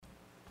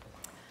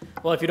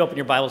Well, if you'd open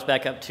your Bibles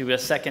back up to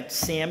 2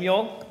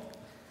 Samuel,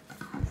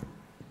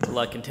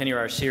 we'll continue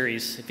our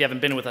series. If you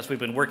haven't been with us, we've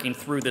been working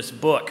through this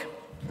book.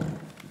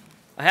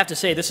 I have to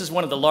say, this is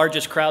one of the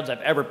largest crowds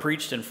I've ever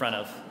preached in front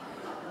of,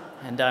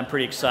 and I'm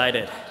pretty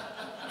excited.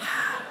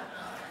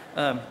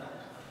 Well,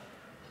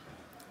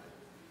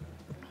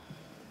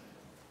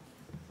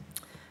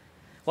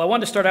 I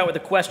wanted to start out with a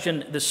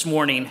question this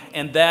morning,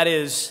 and that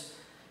is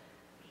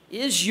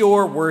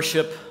your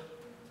worship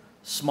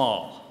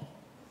small?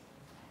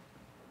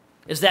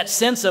 Is that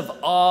sense of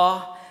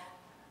awe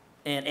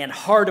and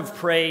heart of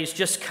praise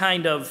just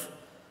kind of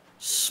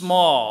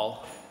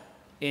small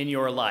in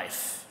your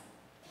life?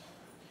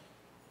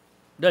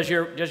 Does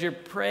your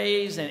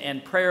praise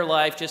and prayer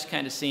life just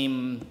kind of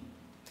seem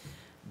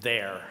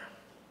there,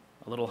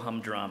 a little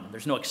humdrum?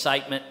 There's no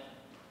excitement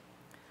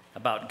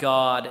about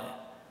God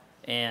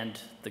and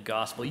the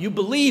gospel. You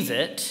believe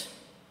it,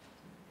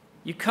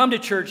 you come to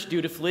church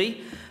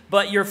dutifully,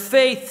 but your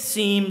faith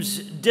seems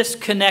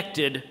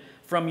disconnected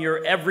from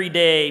your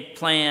everyday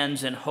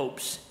plans and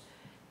hopes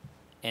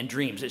and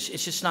dreams.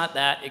 It's just not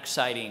that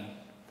exciting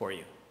for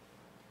you.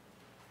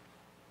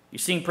 You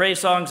sing praise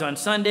songs on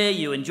Sunday,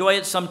 you enjoy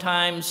it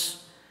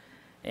sometimes,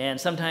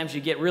 and sometimes you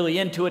get really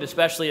into it,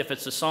 especially if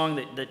it's a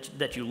song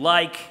that you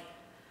like.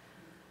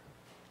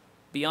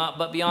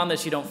 But beyond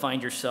this, you don't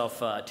find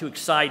yourself too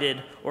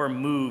excited or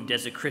moved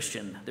as a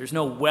Christian. There's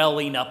no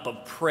welling up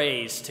of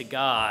praise to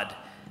God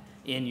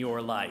in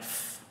your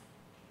life.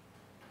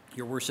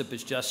 Your worship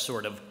is just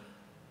sort of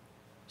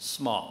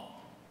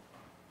small.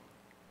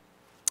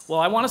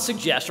 Well, I want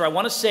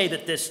to say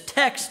that this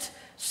text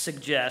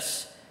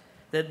suggests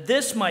that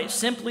this might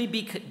simply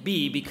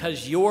be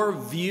because your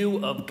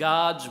view of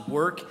God's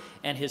work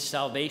and his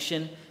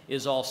salvation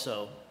is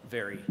also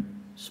very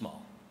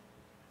small.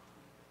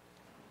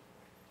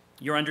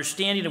 Your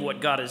understanding of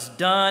what God has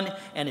done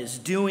and is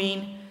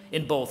doing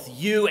in both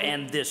you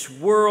and this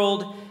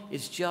world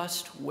is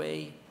just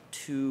way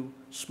too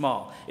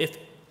small. If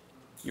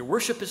your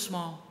worship is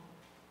small,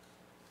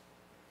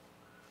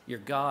 your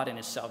God and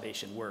his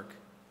salvation work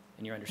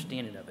and your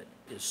understanding of it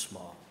is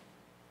small.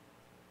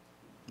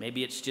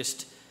 Maybe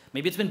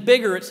it's been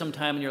bigger at some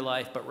time in your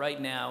life, but right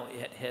now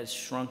it has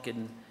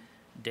shrunken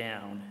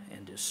down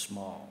and is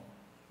small.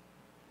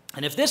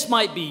 And if this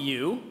might be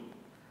you,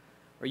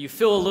 or you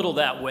feel a little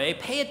that way,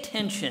 pay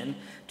attention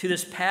to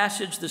this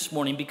passage this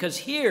morning, because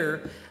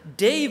here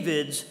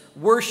David's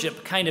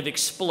worship kind of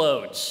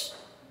explodes.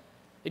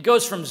 It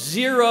goes from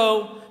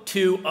 0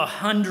 to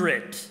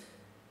 100.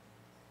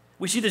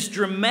 We see this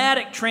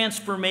dramatic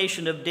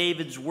transformation of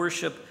David's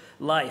worship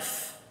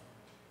life.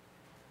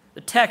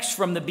 The text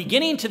from the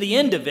beginning to the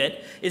end of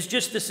it is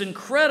just this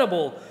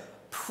incredible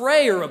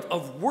prayer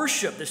of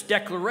worship, this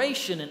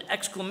declaration and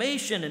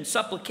exclamation and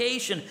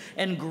supplication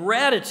and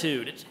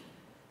gratitude. It's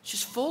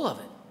just full of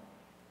it.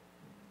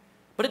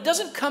 But it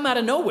doesn't come out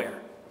of nowhere.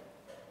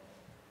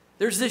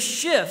 There's this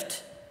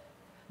shift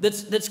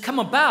that's come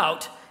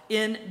about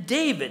in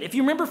David. If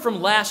you remember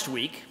from last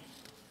week,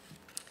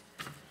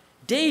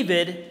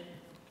 David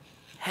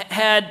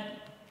had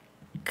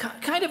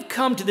kind of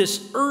come to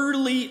this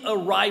early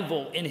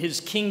arrival in his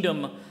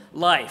kingdom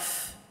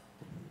life,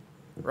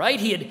 right?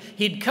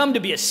 He'd come to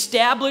be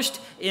established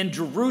in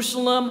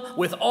Jerusalem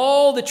with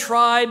all the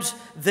tribes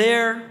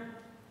there,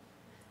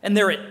 and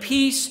they're at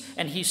peace,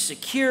 and he's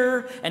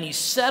secure, and he's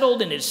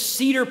settled in his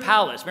cedar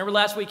palace. Remember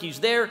last week,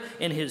 he's there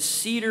in his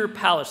cedar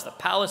palace. The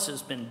palace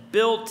has been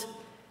built,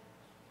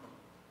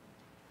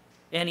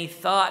 and he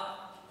thought,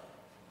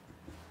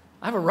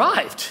 I've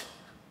arrived.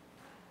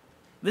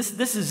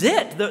 This is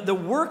it. The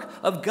work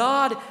of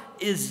God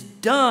is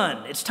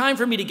done. It's time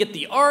for me to get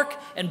the ark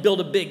and build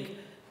a big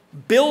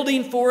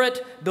building for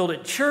it, build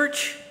a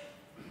church.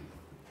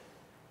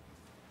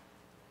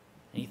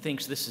 And he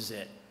thinks this is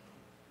it.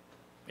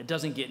 It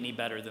doesn't get any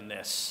better than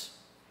this.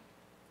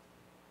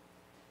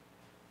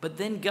 But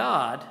then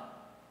God,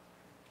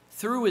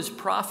 through his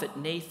prophet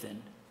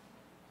Nathan,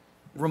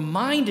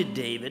 reminded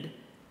David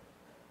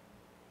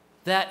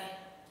that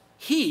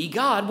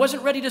God,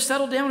 wasn't ready to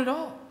settle down at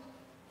all.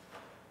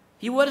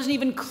 He wasn't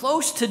even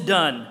close to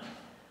done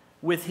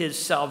with his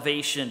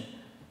salvation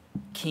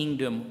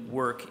kingdom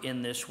work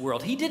in this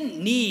world. He didn't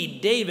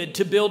need David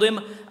to build him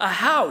a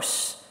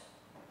house.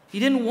 He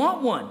didn't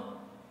want one.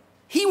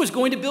 He was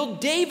going to build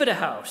David a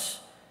house,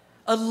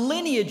 a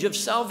lineage of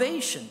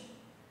salvation.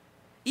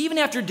 Even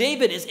after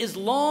David is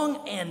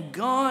long and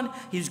gone,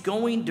 he's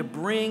going to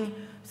bring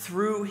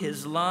through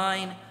his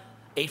line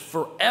a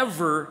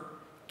forever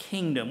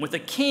kingdom with a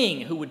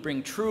king who would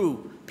bring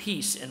true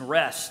peace and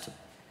rest.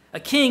 A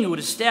king who would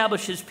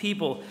establish his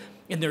people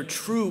in their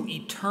true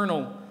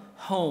eternal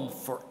home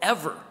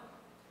forever.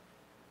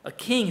 A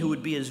king who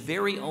would be his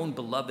very own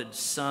beloved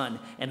son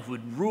and who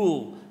would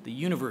rule the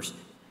universe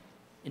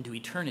into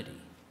eternity.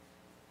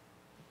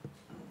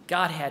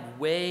 God had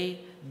way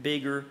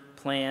bigger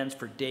plans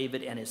for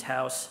David and his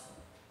house.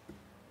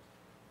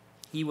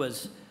 He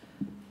was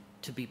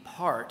to be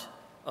part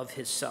of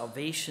his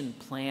salvation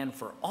plan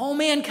for all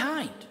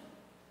mankind,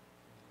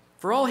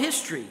 for all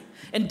history.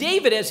 And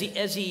David, as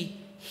he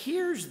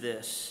hears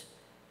this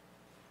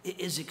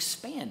is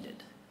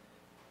expanded.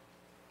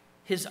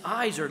 His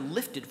eyes are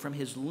lifted from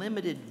his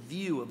limited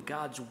view of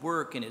God's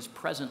work in his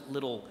present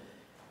little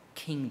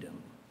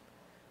kingdom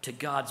to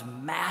God's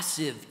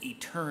massive,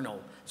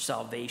 eternal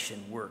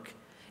salvation work.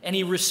 And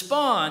he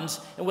responds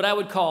in what I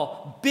would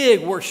call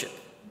big worship.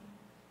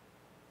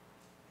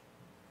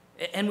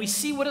 And we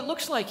see what it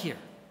looks like here.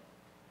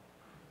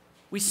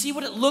 We see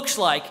what it looks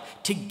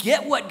like to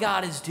get what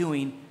God is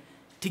doing,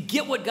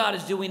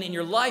 in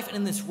your life and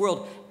in this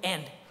world,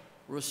 and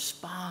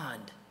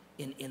respond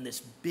in this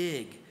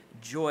big,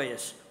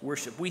 joyous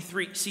worship. We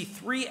see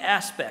three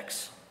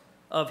aspects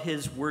of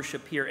his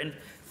worship here. And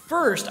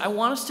first, I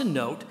want us to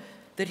note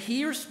that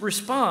he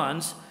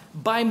responds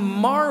by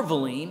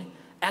marveling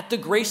at the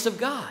grace of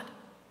God.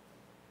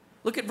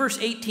 Look at verse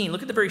 18.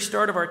 Look at the very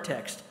start of our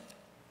text.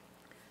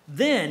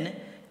 Then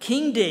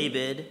King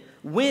David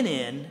went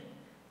in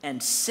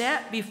and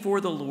sat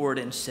before the Lord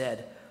and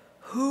said,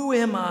 "Who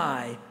am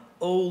I,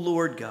 O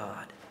Lord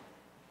God?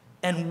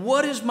 And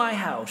what is my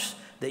house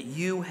that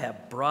you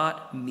have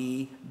brought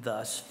me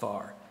thus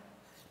far?"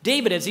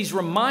 David, as he's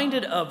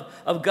reminded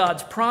of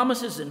God's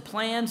promises and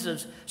plans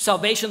of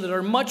salvation that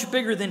are much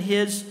bigger than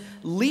his,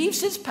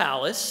 leaves his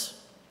palace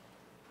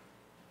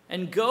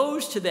and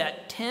goes to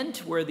that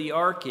tent where the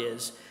ark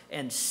is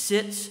and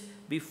sits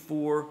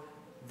before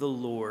the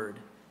Lord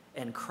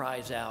and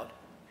cries out,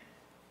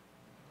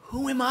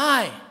 "Who am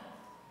I,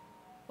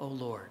 O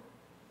Lord?"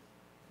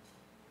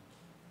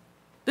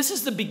 This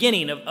is the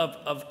beginning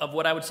of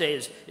what I would say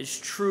is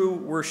true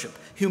worship.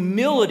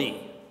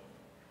 Humility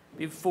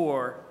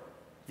before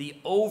the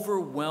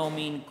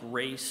overwhelming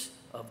grace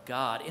of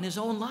God in his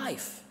own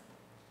life.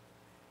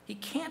 He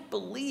can't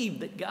believe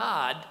that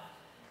God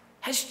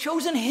has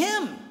chosen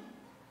him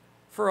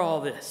for all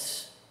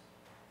this.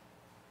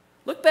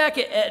 Look back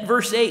at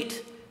verse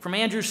 8 from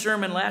Andrew's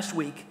sermon last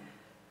week. It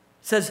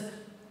says,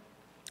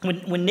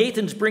 when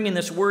Nathan's bringing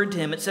this word to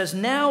him, it says,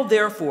 "Now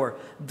therefore,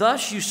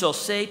 thus you shall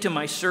say to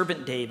my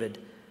servant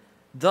David,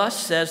 thus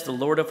says the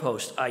Lord of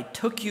hosts, I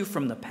took you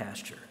from the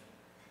pasture,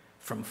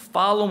 from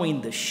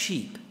following the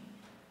sheep,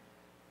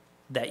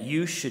 that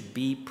you should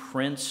be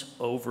prince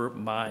over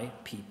my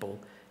people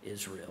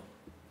Israel."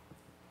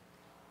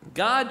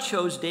 God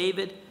chose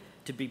David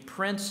to be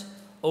prince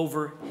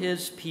over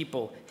his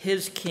people,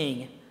 his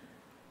king.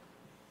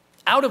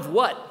 Out of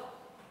what?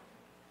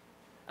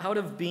 Out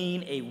of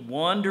being a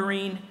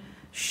wandering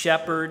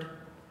shepherd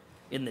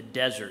in the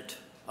desert,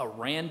 a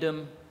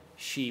random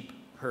sheep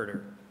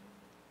herder.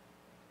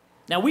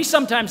 Now, we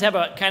sometimes have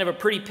a kind of a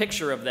pretty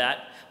picture of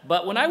that,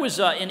 but when I was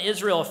in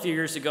Israel a few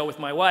years ago with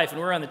my wife, and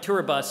we were on the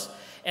tour bus,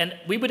 and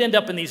we would end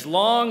up in these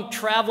long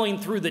traveling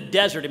through the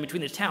desert in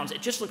between the towns.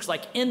 It just looks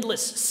like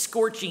endless,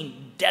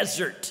 scorching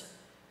desert.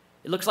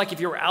 It looks like if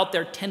you were out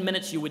there 10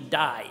 minutes, you would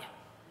die.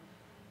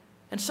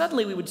 And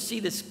suddenly we would see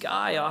this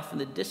guy off in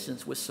the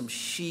distance with some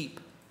sheep.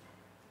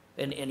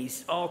 And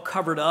he's all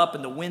covered up,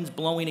 and the wind's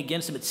blowing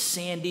against him. It's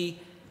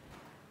sandy.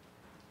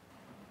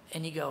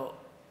 And you go,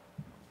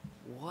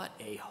 what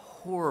a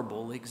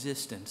horrible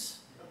existence.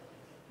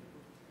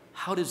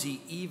 How does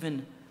he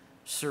even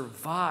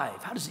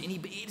survive? How does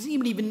anybody, he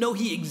doesn't even know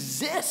he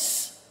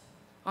exists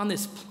on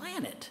this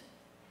planet.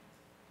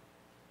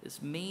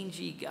 This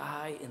mangy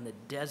guy in the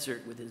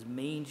desert with his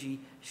mangy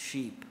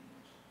sheep.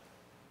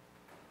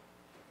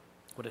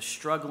 What a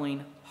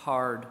struggling,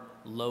 hard,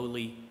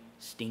 lowly,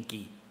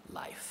 stinky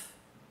life.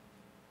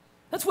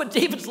 That's what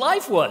David's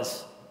life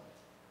was.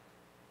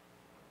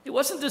 It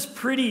wasn't this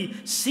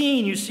pretty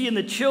scene you see in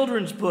the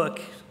children's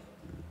book.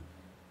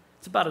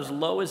 It's about as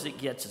low as it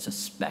gets. It's a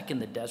speck in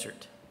the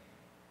desert.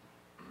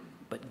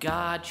 But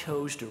God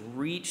chose to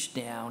reach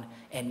down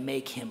and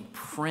make him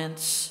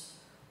prince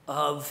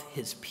of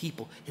his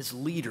people, his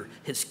leader,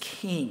 his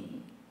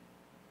king.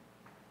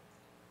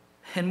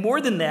 And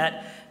more than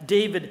that,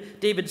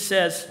 David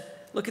says,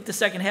 look at the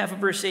second half of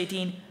verse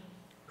 18,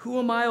 "Who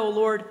am I, O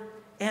Lord,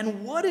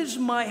 and what is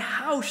my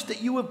house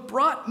that you have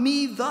brought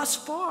me thus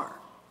far?"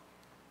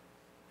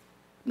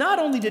 Not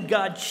only did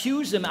God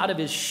choose him out of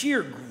his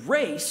sheer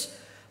grace,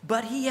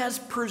 but he has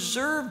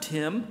preserved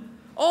him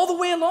all the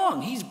way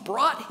along. He's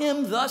brought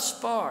him thus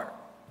far.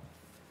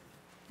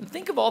 And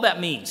think of all that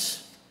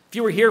means. If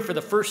you were here for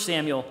the 1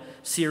 Samuel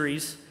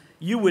series,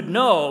 you would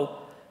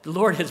know the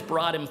Lord has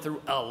brought him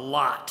through a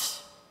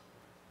lot.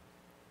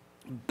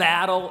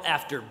 Battle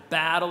after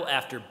battle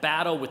after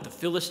battle with the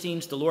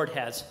Philistines, the Lord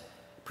has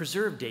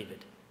preserved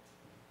David,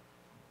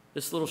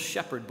 this little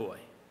shepherd boy,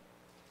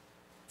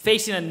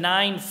 facing a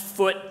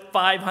 9-foot,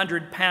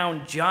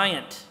 500-pound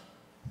giant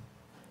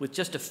with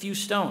just a few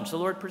stones. The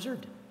Lord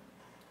preserved him.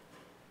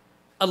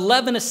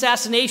 11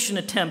 assassination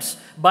attempts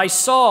by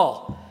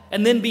Saul,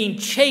 and then being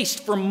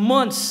chased for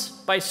months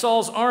by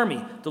Saul's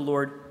army. The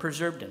Lord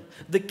preserved him.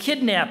 The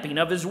kidnapping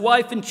of his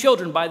wife and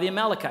children by the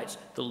Amalekites.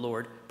 The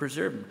Lord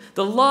preserved him.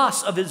 The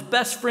loss of his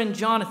best friend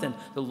Jonathan.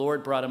 The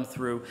Lord brought him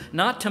through.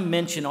 Not to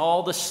mention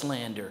all the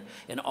slander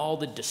and all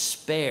the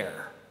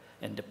despair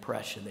and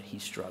depression that he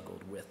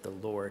struggled with. The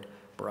Lord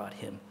brought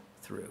him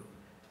through.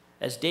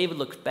 As David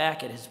looks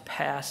back at his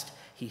past,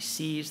 he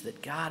sees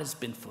that God has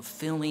been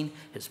fulfilling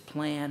his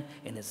plan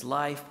in his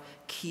life,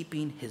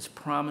 keeping his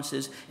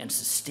promises, and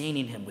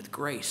sustaining him with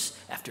grace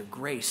after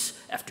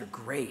grace after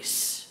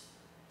grace.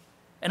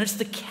 And it's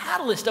the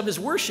catalyst of his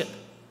worship.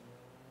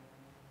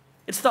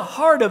 It's the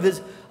heart of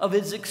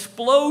his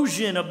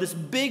explosion of this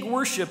big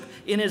worship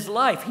in his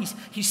life.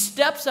 He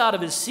steps out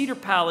of his cedar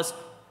palace,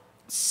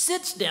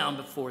 sits down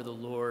before the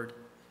Lord.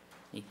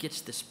 He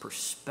gets this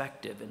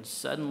perspective, and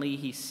suddenly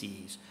he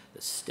sees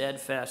the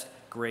steadfast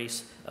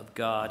grace of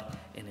God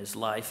in his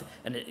life,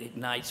 and it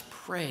ignites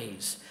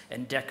praise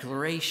and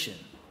declaration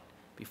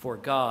before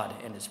God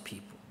and his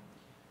people.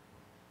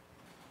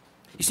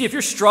 You see, if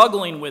you're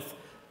struggling with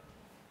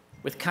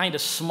kind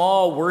of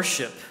small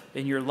worship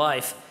in your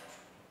life,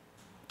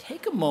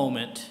 take a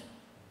moment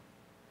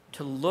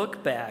to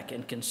look back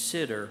and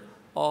consider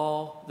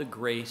all the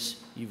grace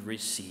you've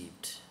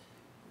received.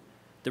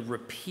 The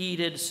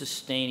repeated,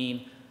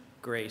 sustaining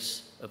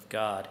grace of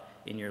God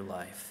in your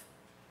life.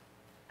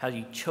 How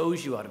he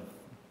chose you out of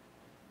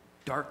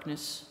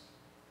darkness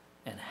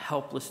and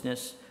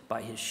helplessness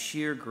by his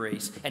sheer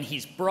grace, and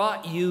he's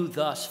brought you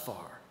thus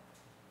far.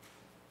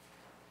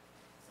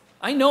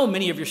 I know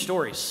many of your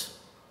stories.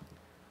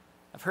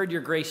 I've heard your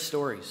grace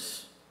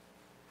stories.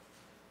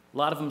 A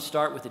lot of them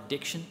start with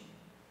addiction.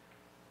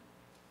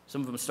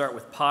 Some of them start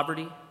with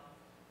poverty.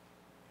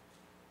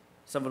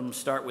 Some of them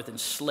start with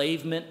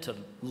enslavement to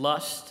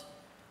lust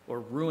or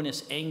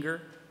ruinous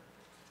anger.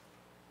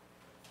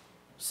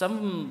 Some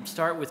of them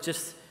start with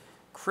just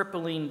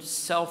crippling,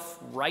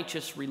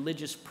 self-righteous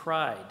religious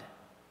pride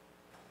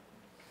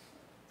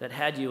that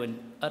had you in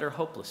utter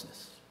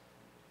hopelessness.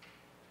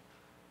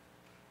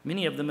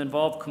 Many of them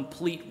involve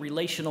complete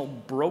relational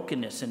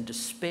brokenness and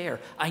despair.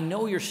 I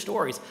know your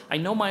stories. I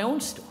know my own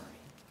story.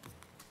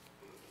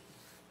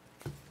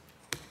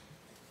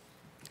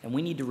 And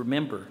we need to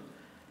remember,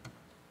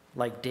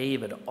 like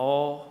David,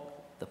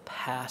 all the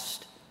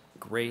past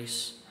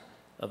grace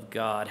of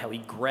God, how he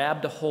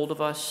grabbed a hold of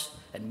us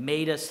and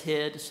made us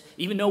his,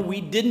 even though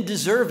we didn't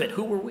deserve it.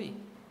 Who were we?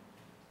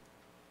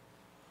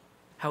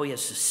 How he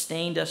has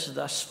sustained us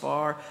thus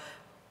far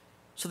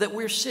so that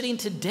we're sitting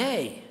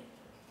today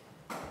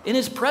in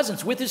his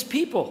presence with his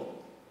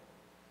people.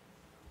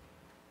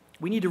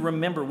 We need to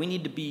remember, we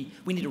need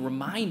to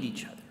remind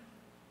each other.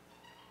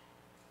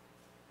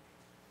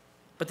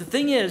 But the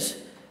thing is,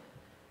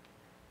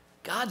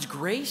 God's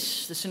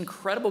grace, this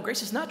incredible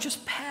grace, is not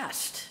just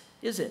past,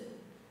 is it?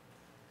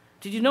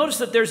 Did you notice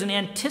that there's an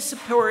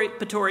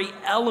anticipatory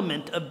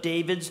element of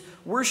David's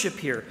worship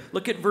here?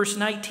 Look at verse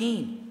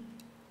 19.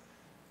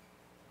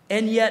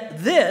 And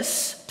yet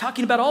this,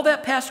 talking about all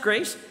that past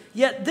grace,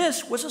 yet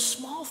this was a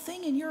small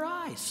thing in your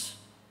eyes,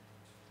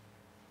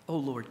 O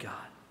Lord God.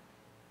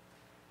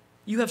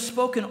 You have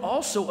spoken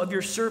also of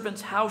your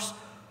servant's house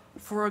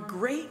for a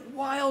great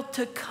while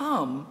to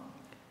come,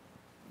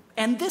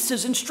 and this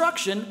is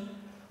instruction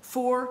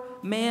for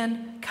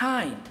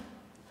mankind.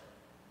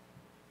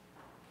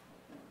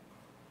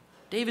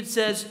 David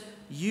says,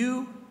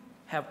 you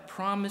have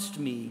promised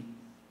me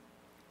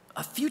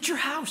a future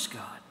house,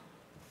 God.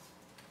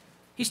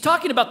 He's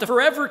talking about the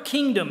forever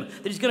kingdom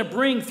that he's going to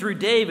bring through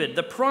David,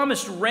 the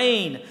promised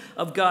reign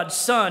of God's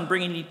Son,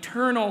 bringing an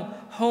eternal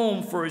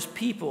home for his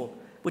people,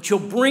 which he'll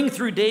bring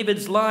through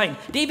David's line.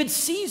 David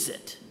sees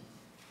it.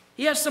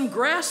 He has some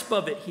grasp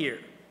of it here.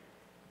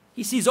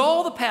 He sees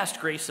all the past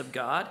grace of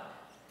God,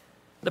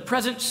 the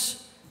present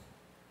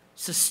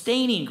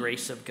sustaining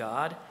grace of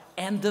God,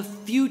 and the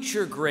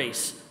future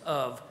grace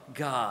of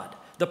God,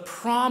 the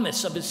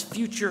promise of his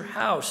future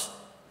house,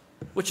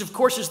 which of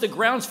course is the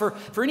grounds for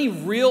any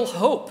real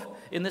hope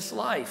in this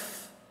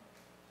life.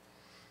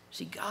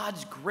 See,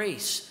 God's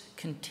grace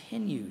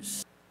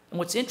continues. And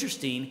what's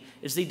interesting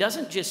is that he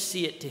doesn't just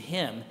see it to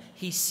him,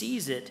 he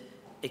sees it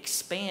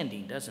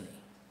expanding, doesn't he?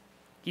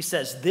 He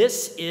says,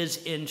 this is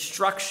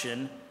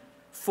instruction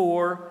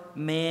for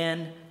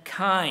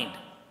mankind.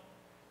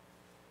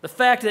 The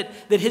fact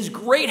that his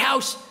great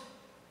house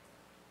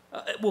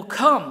will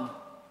come,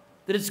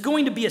 that it's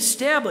going to be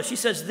established. He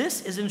says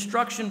this is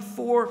instruction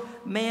for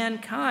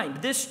mankind.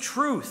 This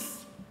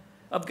truth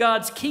of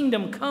God's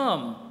kingdom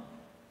come.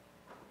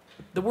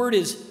 The word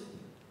is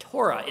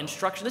Torah,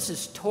 instruction. This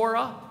is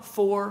Torah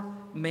for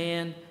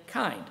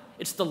mankind.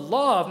 It's the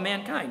law of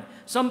mankind.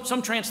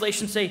 Some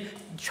translations say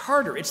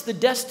charter. It's the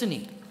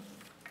destiny.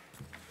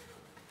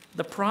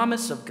 The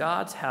promise of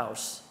God's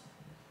house,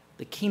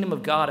 the kingdom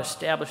of God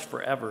established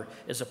forever,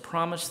 is a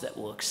promise that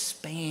will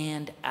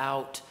expand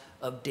out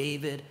of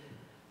David,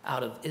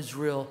 out of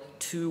Israel,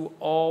 to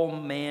all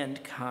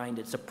mankind.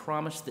 It's a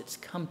promise that's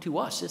come to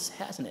us,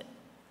 hasn't it?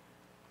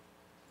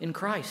 In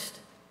Christ.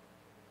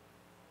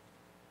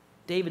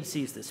 David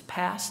sees this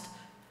past,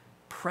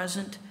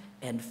 present,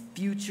 and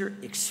future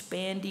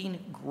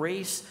expanding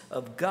grace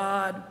of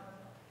God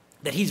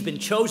that he's been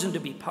chosen to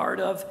be part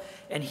of,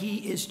 and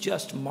he is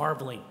just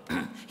marveling.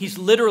 He's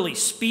literally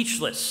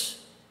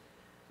speechless.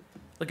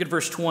 Look at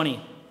verse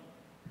 20.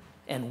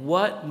 And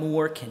what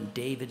more can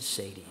David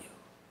say to you?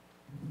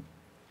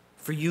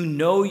 For you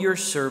know your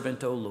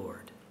servant, O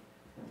Lord.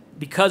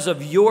 because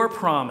of your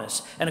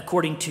promise and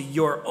according to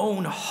your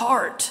own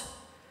heart,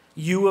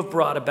 you have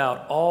brought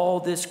about all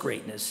this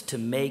greatness to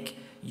make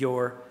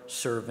your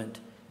servant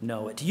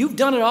know it. You've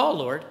done it all,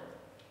 Lord.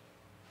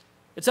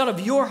 It's out of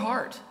your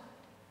heart.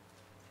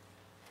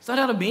 It's not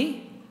out of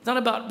me. It's not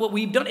about what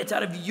we've done. It's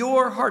out of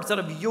your heart. It's out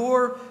of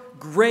your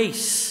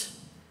grace.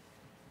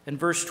 In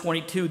verse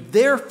 22,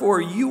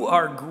 therefore you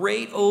are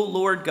great, O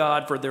Lord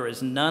God, for there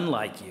is none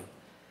like you,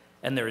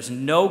 and there is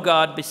no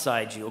God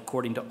beside you,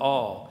 according to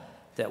all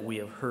that we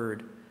have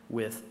heard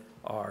with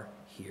our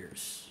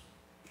ears.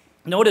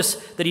 Notice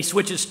that he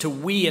switches to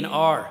we and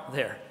our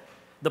there,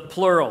 the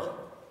plural.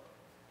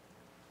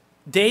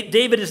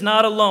 David is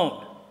not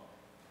alone.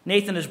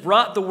 Nathan has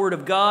brought the word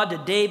of God to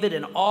David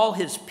and all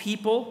his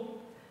people.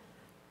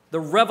 The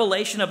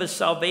revelation of his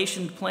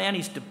salvation plan,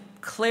 he's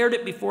declared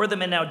it before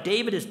them, and now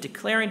David is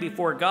declaring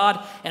before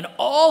God, and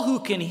all who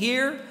can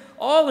hear,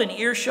 all in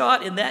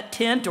earshot in that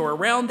tent or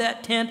around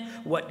that tent,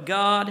 what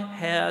God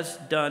has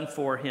done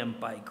for him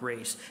by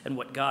grace and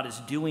what God is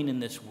doing in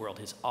this world,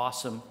 his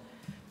awesome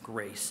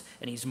grace.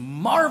 And he's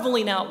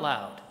marveling out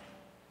loud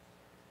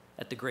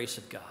at the grace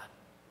of God.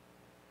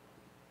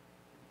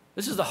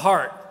 This is the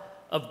heart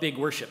of big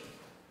worship.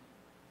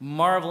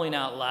 Marveling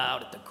out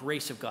loud at the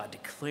grace of God,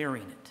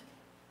 declaring it.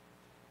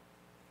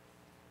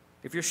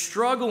 If you're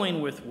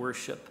struggling with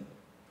worship,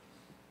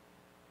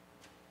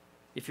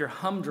 if you're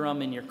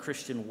humdrum in your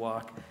Christian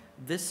walk,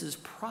 this is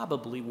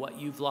probably what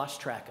you've lost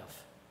track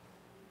of.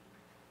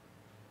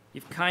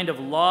 You've kind of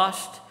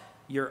lost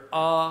your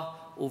awe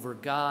over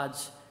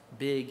God's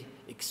big,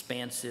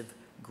 expansive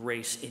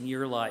grace in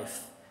your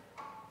life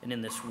and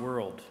in this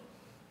world.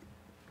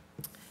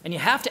 And you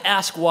have to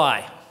ask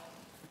why.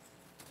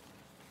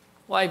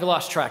 Why have you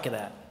lost track of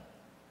that?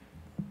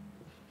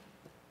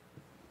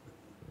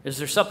 Is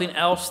there something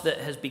else that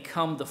has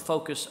become the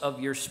focus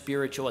of your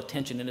spiritual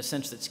attention in a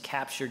sense that's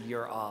captured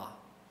your awe?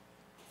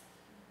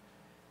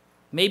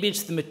 Maybe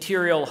it's the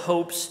material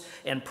hopes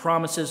and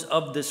promises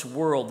of this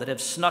world that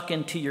have snuck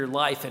into your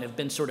life and have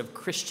been sort of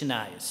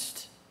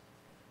Christianized.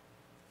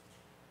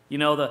 You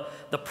know,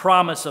 the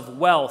promise of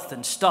wealth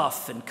and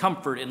stuff and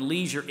comfort and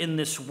leisure in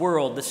this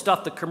world, the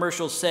stuff the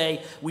commercials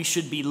say we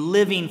should be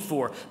living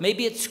for.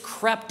 Maybe it's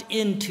crept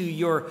into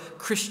your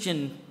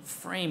Christian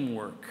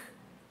framework.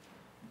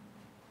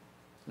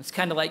 It's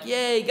kind of like,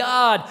 yay,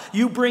 God,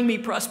 you bring me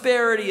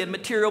prosperity and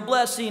material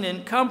blessing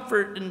and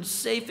comfort and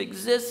safe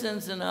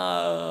existence, and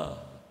I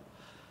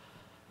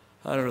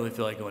don't really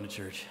feel like going to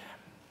church.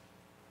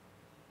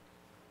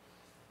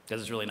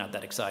 Because it's really not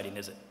that exciting,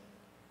 is it?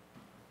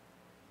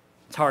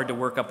 It's hard to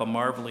work up a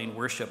marveling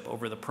worship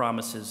over the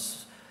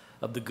promises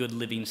of the good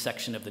living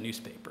section of the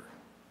newspaper.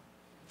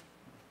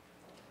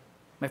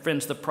 My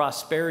friends, the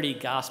prosperity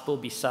gospel,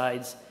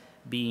 besides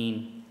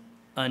being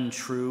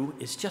untrue,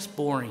 is just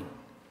boring.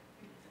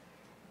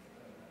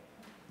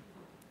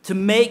 To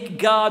make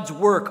God's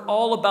work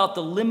all about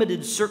the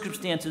limited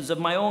circumstances of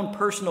my own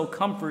personal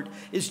comfort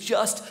is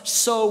just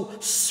so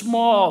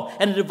small,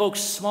 and it evokes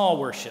small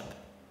worship.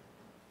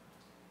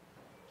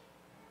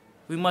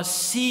 We must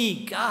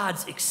see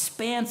God's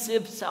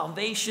expansive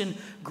salvation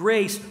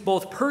grace,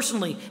 both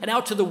personally and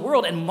out to the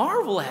world, and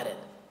marvel at it.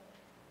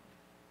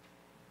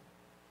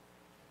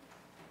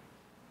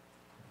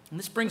 And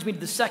this brings me to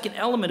the second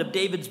element of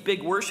David's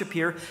big worship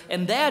here,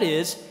 and that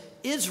is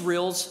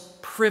Israel's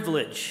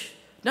privilege.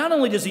 Not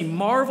only does he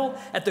marvel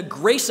at the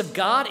grace of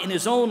God in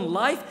his own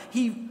life,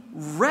 he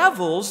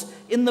revels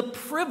in the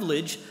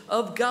privilege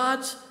of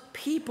God's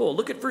people.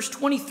 Look at verse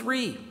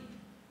 23.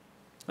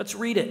 Let's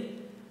read it.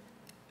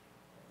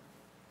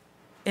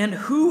 And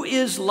who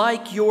is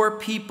like your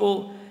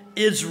people,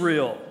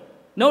 Israel?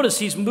 Notice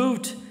he's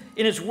moved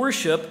in his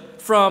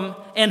worship from,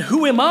 and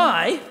who am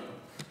I,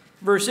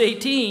 verse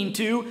 18,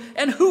 to,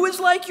 and who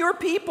is like your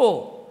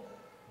people,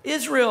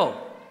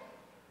 Israel?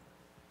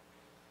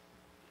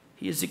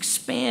 He is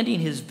expanding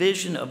his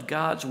vision of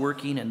God's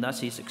working, and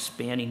thus he's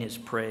expanding his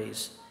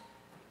praise.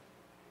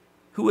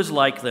 Who is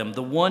like them?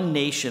 The one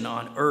nation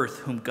on earth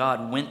whom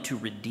God went to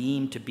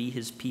redeem to be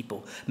his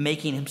people,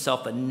 making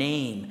himself a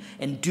name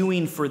and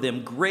doing for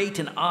them great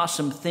and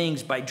awesome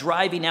things by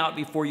driving out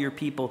before your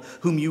people,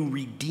 whom you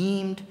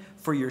redeemed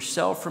for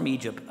yourself from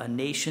Egypt, a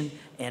nation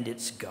and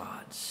its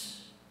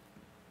gods.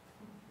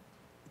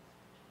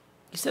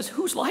 He says,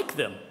 who's like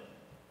them?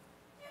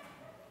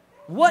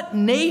 What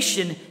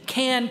nation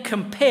can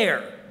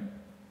compare?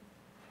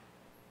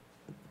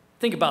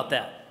 Think about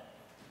that.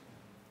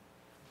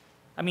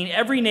 I mean,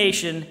 every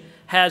nation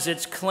has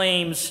its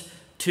claims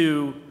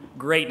to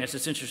greatness.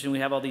 It's interesting we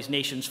have all these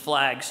nations'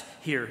 flags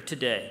here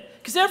today.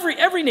 Because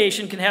every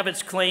nation can have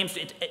its claims.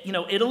 You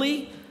know,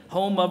 Italy,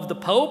 home of the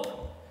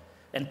Pope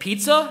and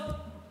pizza.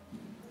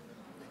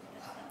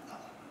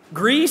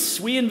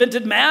 Greece, we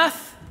invented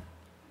math.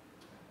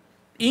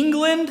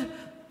 England,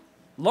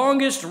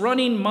 longest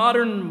running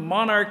modern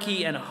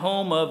monarchy and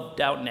home of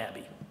Downton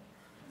Abbey.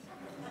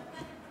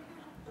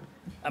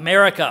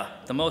 America,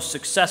 the most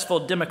successful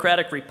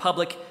democratic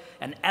republic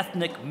and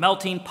ethnic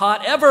melting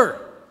pot ever.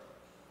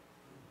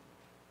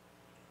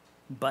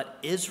 But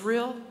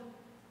Israel,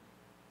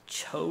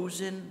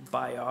 chosen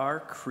by our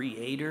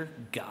Creator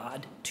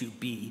God to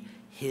be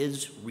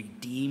his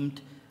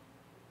redeemed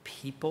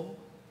people?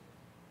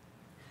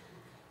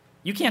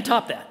 You can't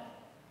top that.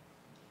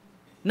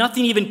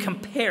 Nothing even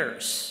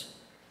compares.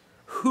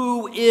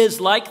 Who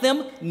is like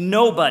them?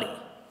 Nobody.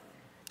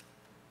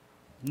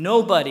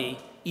 Nobody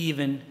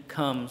even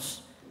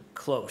comes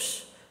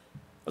close.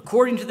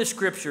 According to the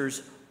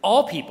scriptures,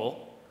 all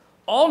people,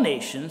 all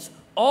nations,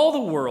 all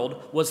the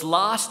world was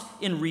lost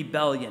in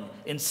rebellion,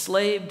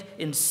 enslaved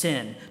in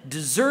sin,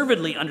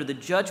 deservedly under the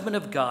judgment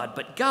of God.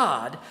 But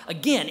God,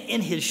 again,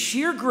 in his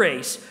sheer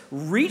grace,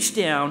 reached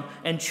down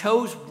and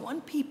chose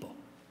one people.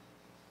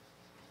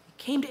 He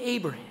came to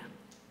Abraham,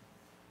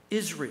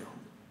 Israel,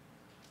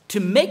 to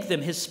make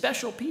them his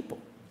special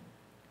people.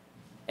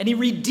 And he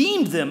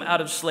redeemed them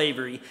out of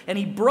slavery, and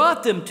he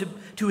brought them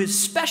to his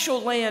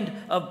special land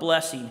of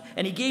blessing,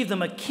 and he gave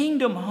them a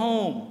kingdom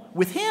home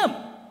with him,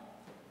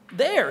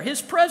 there,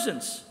 his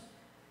presence.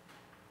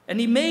 And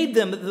he made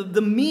them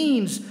the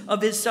means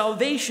of his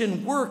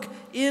salvation work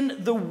in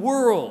the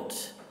world,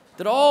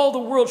 that all the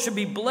world should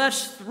be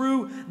blessed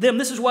through them.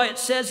 This is why it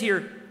says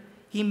here,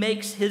 he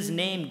makes his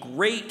name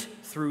great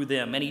through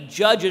them, and he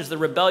judges the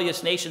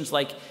rebellious nations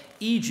like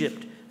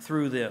Egypt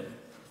through them.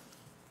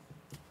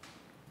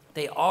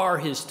 They are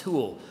his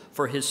tool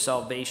for his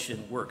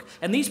salvation work.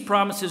 And these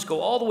promises go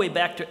all the way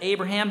back to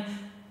Abraham,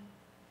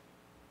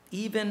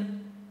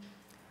 even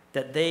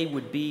that they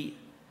would be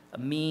a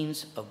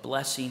means of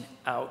blessing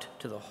out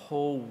to the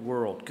whole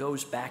world.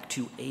 Goes back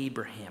to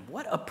Abraham.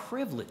 What a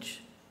privilege.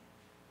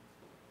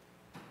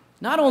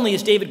 Not only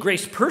is David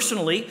graced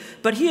personally,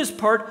 but he is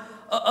part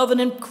of an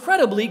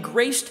incredibly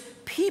graced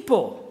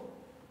people.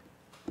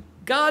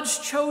 God's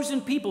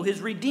chosen people,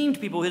 his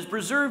redeemed people, his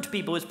preserved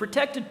people, his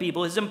protected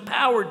people, his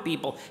empowered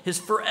people, his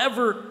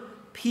forever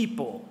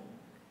people,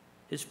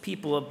 his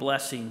people of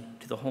blessing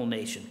to the whole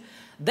nation.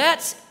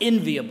 That's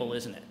enviable,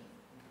 isn't it?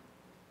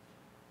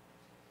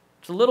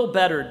 It's a little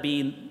better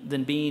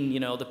than being,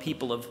 the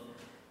people of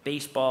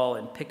baseball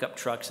and pickup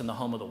trucks in the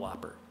home of the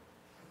Whopper.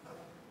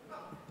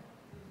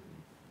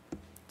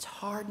 It's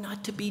hard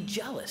not to be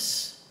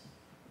jealous.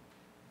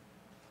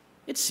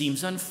 It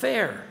seems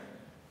unfair.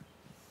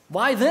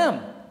 Why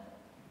them?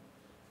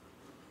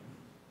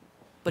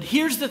 But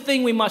here's the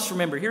thing we must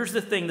remember. Here's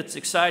the thing that's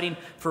exciting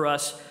for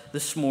us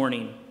this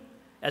morning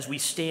as we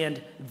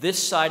stand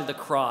this side of the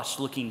cross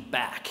looking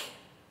back.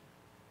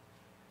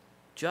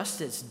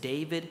 Just as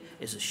David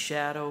is a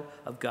shadow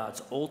of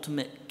God's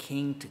ultimate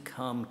king to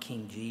come,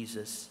 King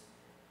Jesus,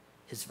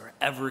 his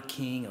forever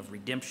king of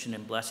redemption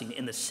and blessing,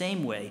 in the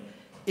same way,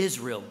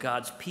 Israel,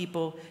 God's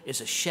people,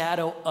 is a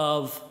shadow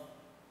of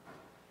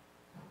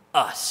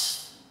us.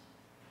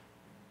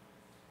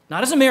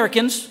 Not as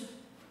Americans,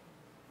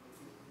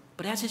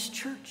 but as his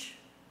church.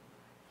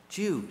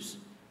 Jews,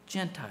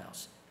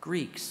 Gentiles,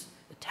 Greeks,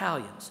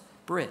 Italians,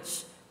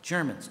 Brits,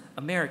 Germans,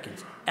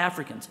 Americans,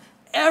 Africans,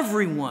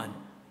 everyone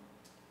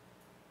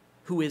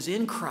who is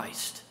in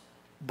Christ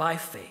by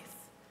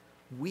faith.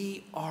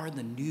 We are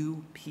the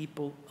new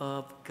people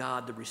of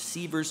God, the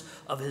receivers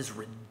of his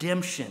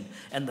redemption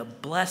and the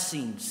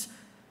blessings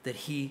that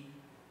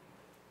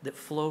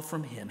flow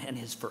from him and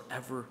his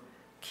forever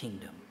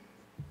kingdom.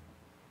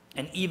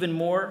 And even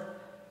more,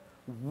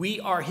 we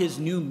are his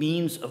new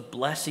means of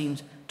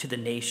blessings to the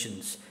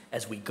nations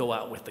as we go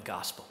out with the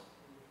gospel.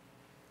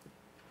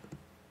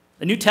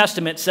 The New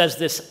Testament says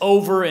this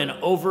over and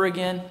over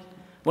again.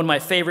 One of my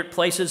favorite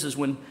places is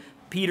when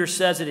Peter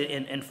says it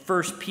in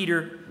 1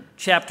 Peter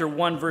chapter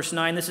 1, verse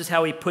 9. This is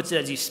how he puts it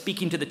as he's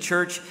speaking to the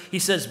church. He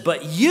says,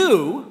 "But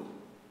you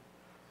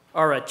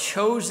are a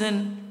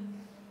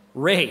chosen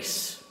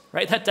race."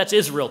 Right? That's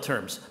Israel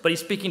terms. But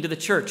he's speaking to the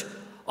church.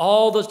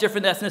 All those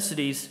different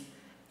ethnicities,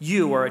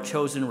 you are a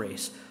chosen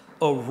race,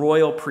 a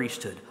royal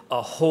priesthood,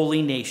 a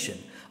holy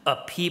nation, a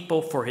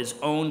people for his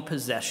own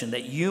possession,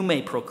 that you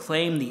may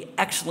proclaim the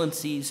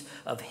excellencies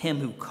of him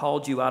who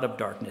called you out of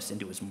darkness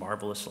into his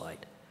marvelous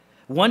light.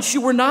 Once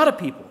you were not a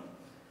people,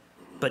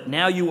 but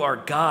now you are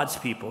God's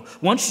people.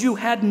 Once you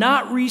had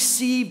not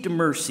received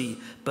mercy,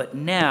 but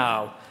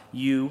now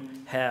you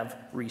have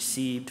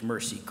received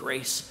mercy.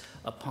 Grace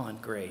upon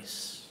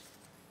grace.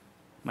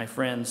 My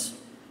friends,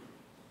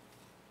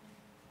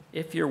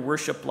 if your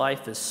worship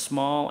life is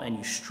small and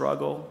you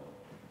struggle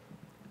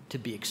to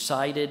be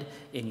excited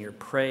in your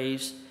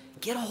praise,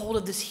 get a hold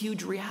of this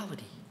huge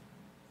reality.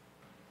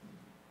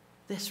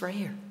 This right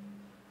here.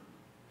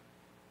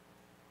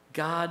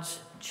 God's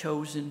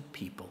chosen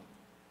people,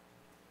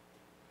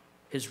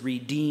 his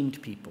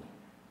redeemed people,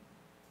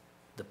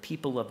 the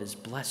people of his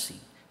blessing,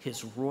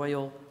 his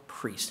royal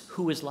priest,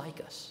 who is like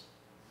us.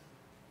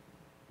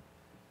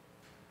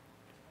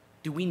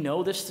 Do we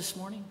know this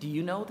morning? Do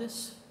you know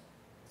this?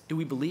 Do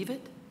we believe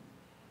it?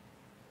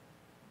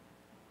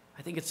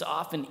 I think it's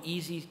often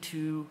easy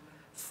to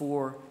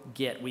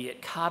forget. We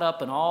get caught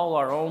up in all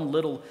our own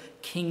little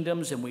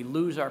kingdoms and we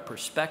lose our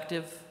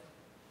perspective.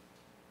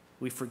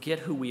 We forget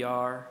who we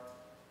are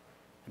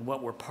and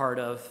what we're part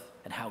of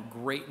and how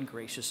great and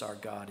gracious our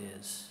God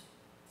is.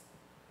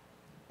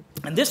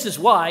 And this is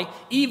why,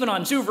 even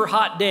on super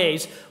hot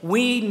days,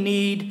 we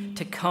need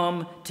to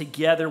come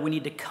together. We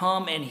need to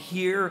come and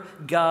hear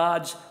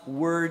God's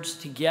words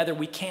together.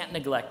 We can't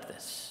neglect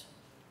this.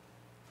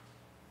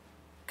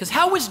 Because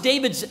how was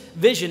David's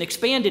vision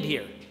expanded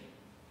here?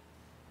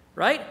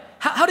 Right?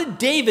 How did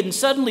David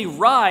suddenly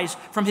rise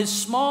from his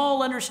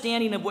small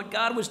understanding of what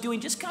God was doing,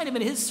 just kind of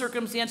in his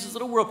circumstances,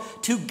 little world,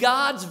 to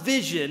God's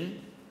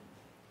vision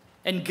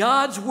and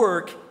God's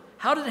work?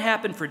 How did it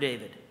happen for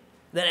David?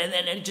 And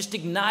it just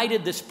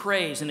ignited this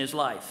praise in his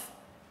life.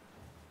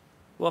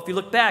 Well, if you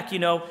look back,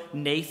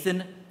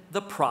 Nathan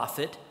the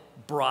prophet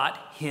brought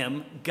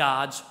him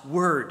God's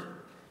word.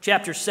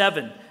 Chapter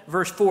 7,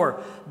 verse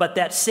 4, "But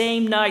that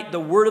same night the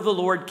word of the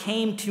Lord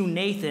came to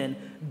Nathan,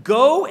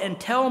 'Go and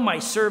tell my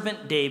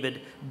servant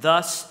David,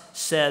 thus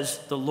says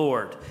the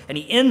Lord.'" And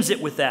he ends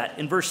it with that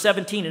in verse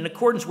 17. "In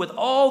accordance with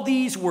all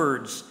these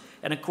words,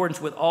 in accordance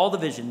with all the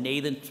vision,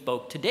 Nathan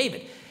spoke to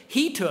David."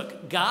 He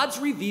took God's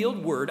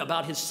revealed word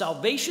about his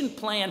salvation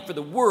plan for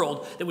the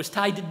world that was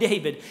tied to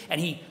David,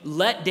 and he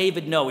let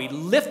David know. He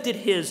lifted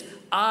his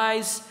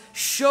eyes,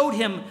 showed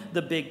him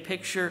the big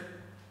picture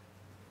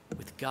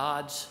with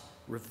God's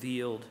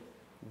revealed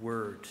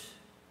word.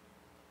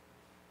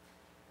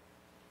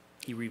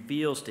 He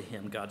reveals to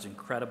him God's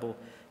incredible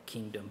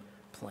kingdom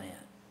plan,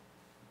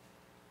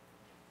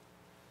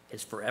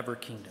 his forever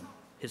kingdom,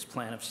 his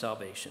plan of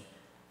salvation.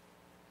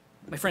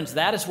 My friends,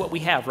 that is what we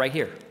have right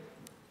here.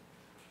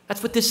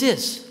 That's what this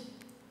is.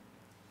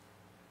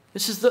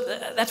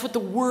 That's what the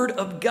Word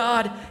of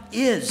God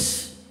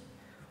is.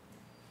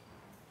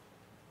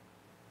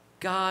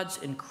 God's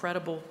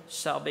incredible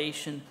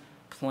salvation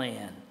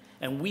plan.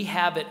 And we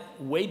have it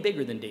way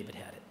bigger than David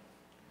had it.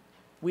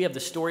 We have the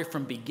story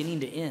from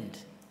beginning to end.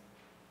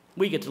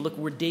 We get to look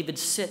where David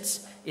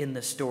sits in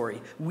the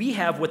story. We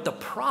have what the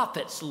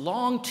prophets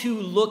longed to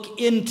look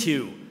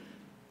into.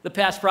 The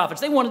past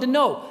prophets, they wanted to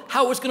know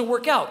how it was going to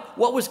work out,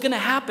 what was going to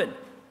happen.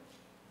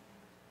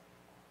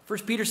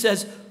 1 Peter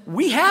says,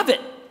 we have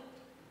it.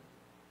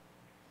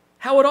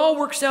 How it all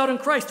works out in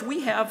Christ.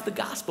 We have the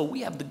gospel.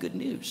 We have the good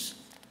news.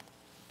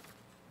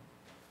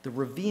 The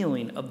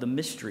revealing of the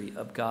mystery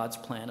of God's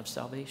plan of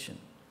salvation.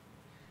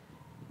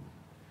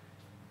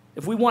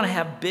 If we want to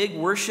have big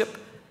worship,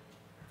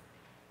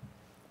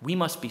 we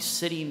must be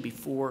sitting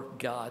before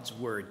God's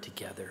word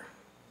together,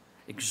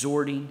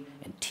 exhorting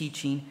and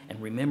teaching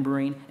and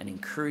remembering and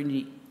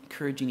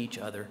encouraging each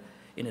other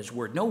in his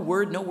word. No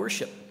word, no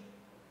worship.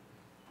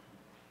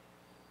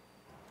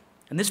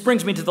 And this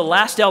brings me to the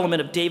last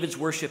element of David's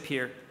worship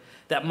here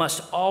that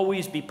must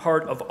always be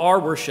part of our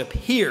worship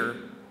here,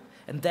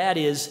 and that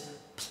is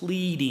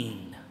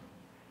pleading.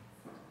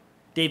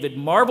 David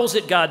marvels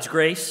at God's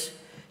grace.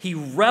 He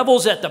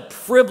revels at the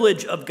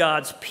privilege of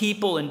God's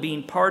people and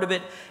being part of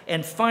it.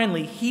 And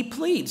finally, he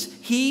pleads.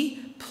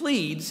 He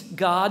pleads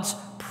God's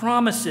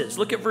promises.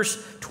 Look at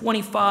verse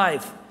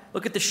 25.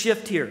 Look at the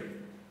shift here.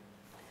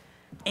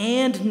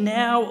 "And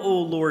now,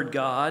 O Lord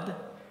God,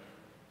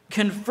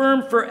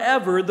 confirm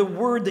forever the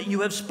word that you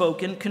have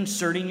spoken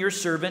concerning your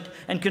servant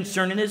and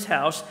concerning his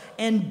house,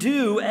 and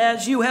do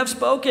as you have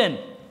spoken."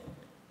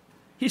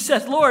 He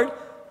says, Lord,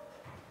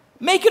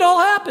 make it all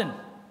happen.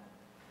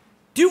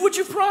 Do what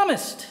you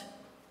promised.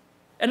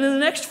 And in the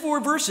next 4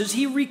 verses,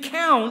 he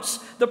recounts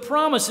the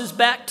promises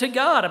back to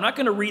God. I'm not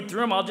going to read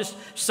through them. I'll just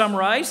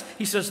summarize.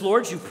 He says,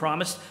 Lord, you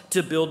promised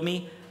to build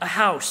me a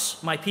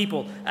house, my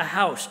people, a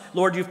house.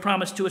 Lord, you've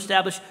promised to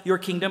establish your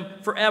kingdom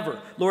forever.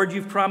 Lord,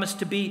 you've promised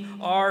to be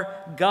our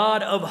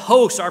God of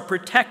hosts, our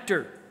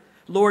protector.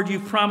 Lord,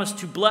 you've promised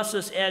to bless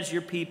us as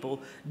your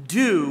people.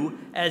 Do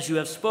as you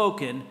have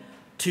spoken,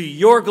 to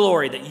your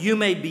glory, that you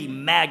may be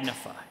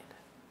magnified.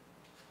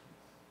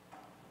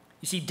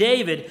 You see,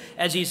 David,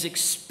 as he's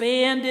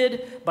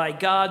expanded by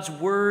God's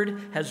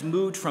word, has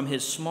moved from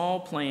his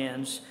small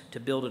plans to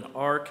build an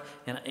ark,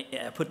 and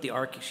put the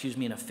ark,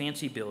 in a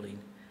fancy building,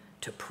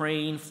 to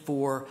praying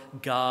for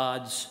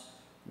God's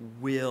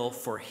will,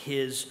 for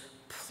his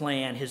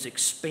plan, his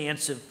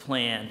expansive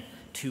plan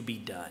to be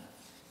done.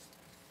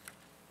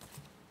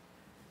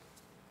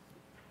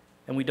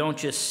 And we don't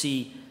just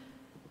see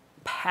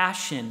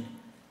passion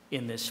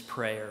in this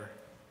prayer.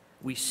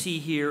 We see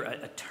here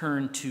a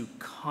turn to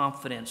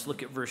confidence.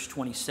 Look at verse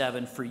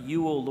 27. "For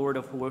you, O Lord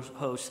of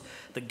hosts,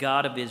 the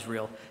God of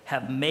Israel,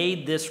 have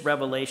made this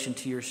revelation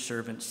to your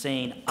servant,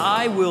 saying,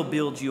 I will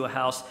build you a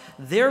house.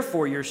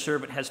 Therefore your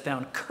servant has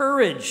found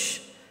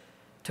courage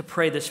to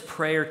pray this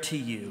prayer to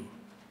you.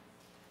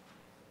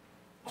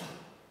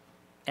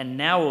 And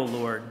now, O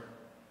Lord,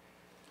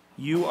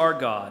 you are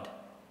God,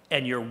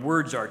 and your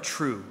words are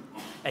true,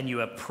 and you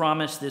have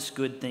promised this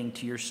good thing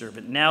to your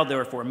servant. Now,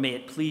 therefore, may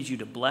it please you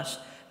to bless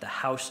the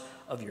house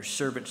of your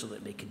servant so that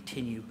it may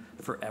continue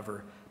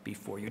forever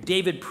before you."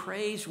 David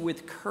prays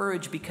with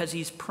courage because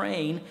he's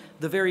praying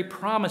the very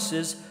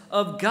promises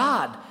of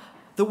God,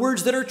 the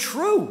words that are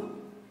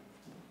true.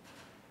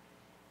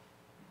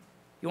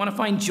 You want to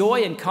find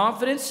joy and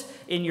confidence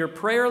in your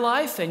prayer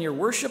life and your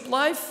worship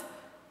life?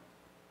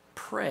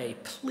 Pray,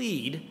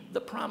 plead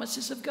the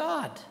promises of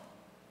God.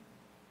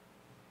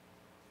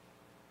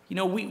 You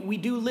know, we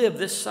do live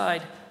this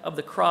side of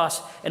the cross,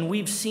 and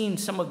we've seen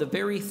some of the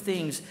very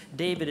things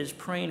David is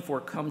praying for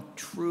come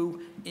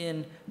true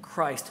in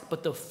Christ.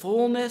 But the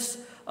fullness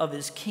of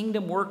his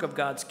kingdom work, of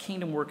God's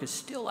kingdom work, is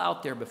still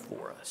out there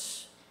before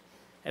us.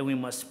 And we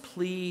must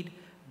plead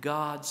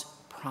God's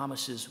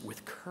promises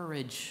with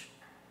courage.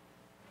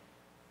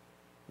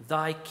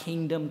 Thy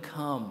kingdom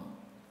come,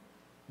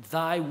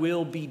 thy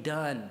will be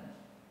done.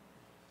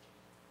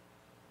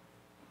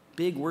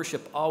 Big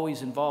worship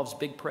always involves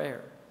big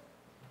prayer.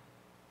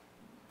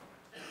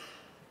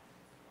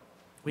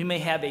 We may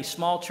have a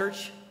small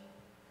church,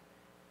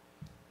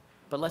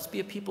 but let's be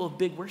a people of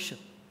big worship.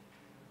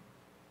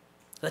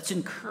 Let's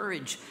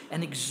encourage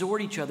and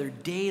exhort each other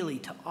daily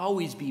to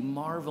always be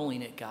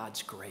marveling at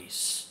God's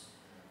grace.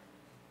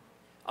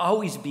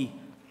 Always be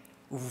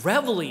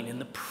reveling in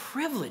the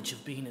privilege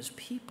of being his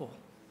people.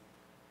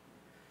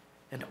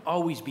 And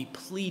always be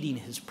pleading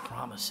his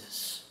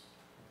promises.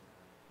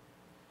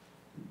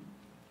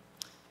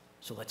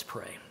 So let's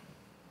pray.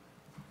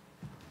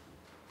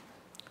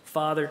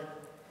 Father,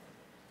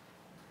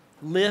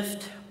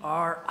 lift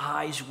our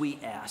eyes, we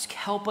ask.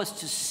 Help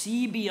us to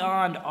see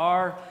beyond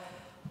our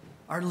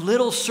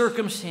little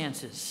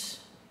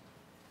circumstances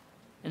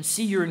and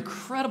see your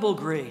incredible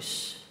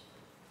grace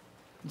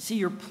and see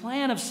your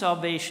plan of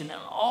salvation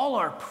and all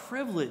our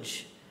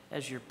privilege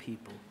as your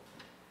people,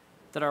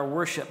 that our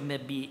worship may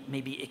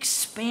be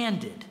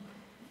expanded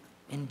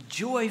and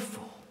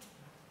joyful.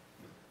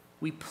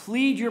 We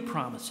plead your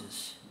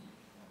promises.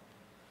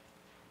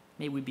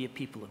 May we be a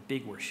people of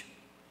big worship.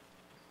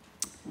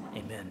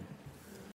 Amen.